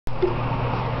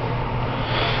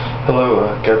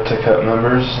Hello, Gut2Cut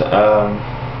members.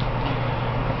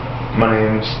 My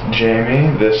name's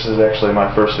Jamie. This is actually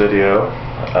my first video.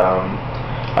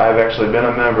 I've actually been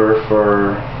a member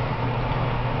for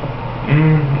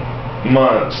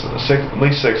months, at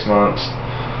least 6 months.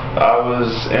 I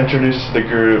was introduced to the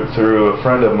group through a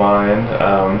friend of mine.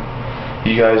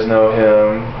 You guys know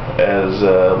him as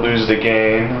Lose the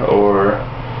Gain, or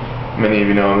many of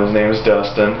you know him. His name is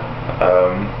Dustin.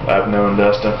 I've known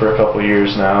Dustin for a couple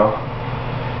years now,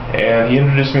 and he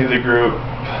introduced me to the group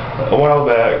a while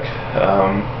back.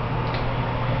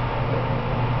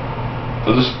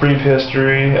 Just brief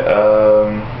history.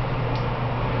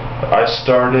 I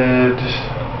started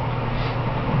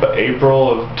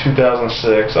April of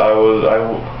 2006. I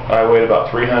weighed about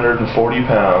 340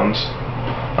 pounds.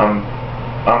 I'm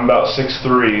about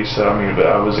 6'3", so I mean,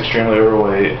 I was extremely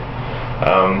overweight.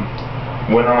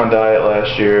 Went on a diet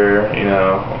last year,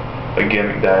 a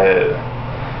gimmick diet.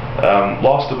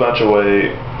 Lost a bunch of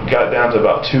weight, got down to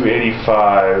about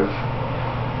 285.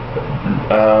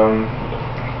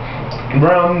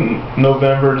 Around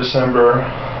November, December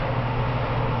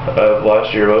of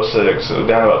last year, 06, so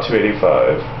down to about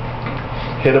 285.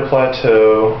 Hit a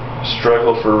plateau,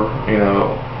 struggled for,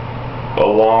 a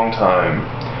long time.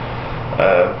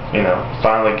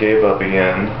 Finally gave up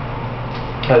again,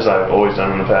 as I've always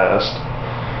done in the past.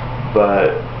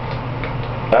 But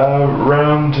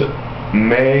around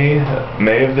May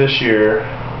of this year,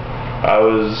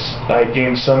 I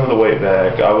gained some of the weight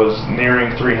back. I was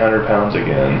nearing 300 pounds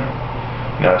again.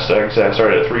 Now, I started at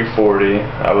 340.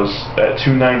 I was at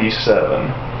 297.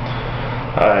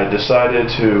 I decided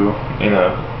to,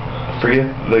 forget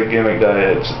the gimmick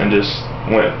diets and just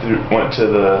went to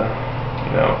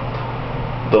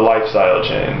the lifestyle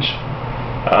change.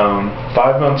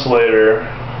 5 months later,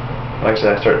 like I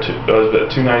said, I was at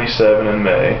 297 in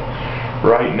May.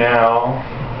 Right now,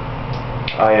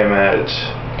 I am at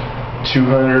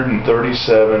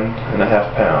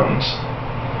 237.5 pounds.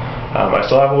 I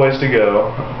still have a ways to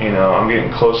go. I'm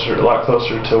getting a lot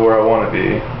closer to where I want to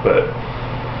be. But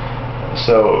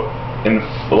so in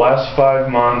the last 5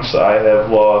 months, I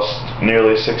have lost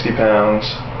nearly 60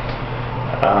 pounds.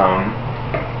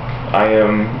 I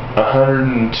am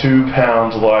 102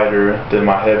 pounds lighter than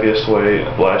my heaviest weight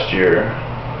last year.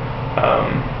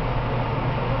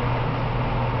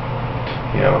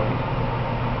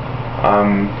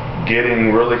 I'm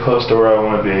getting really close to where I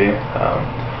want to be.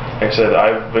 Like I said,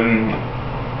 I've been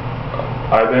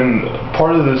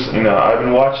part of this. I've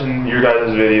been watching your guys'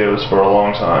 videos for a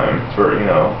long time, for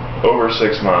over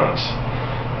 6 months.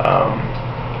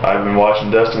 I've been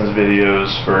watching Dustin's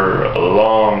videos for a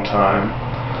long time.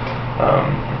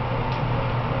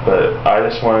 But I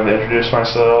just wanted to introduce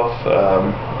myself.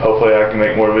 Hopefully I can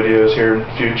make more videos here in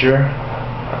the future.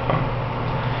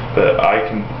 But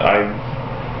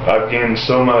I've gained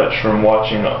so much from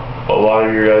watching a lot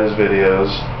of your guys'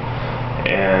 videos,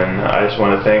 and I just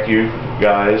want to thank you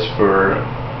guys for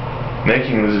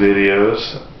making these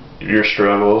videos, your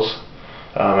struggles.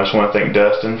 I just want to thank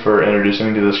Dustin for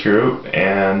introducing me to this group,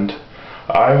 and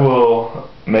I will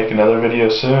make another video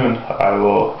soon. I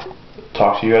will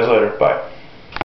talk to you guys later. Bye.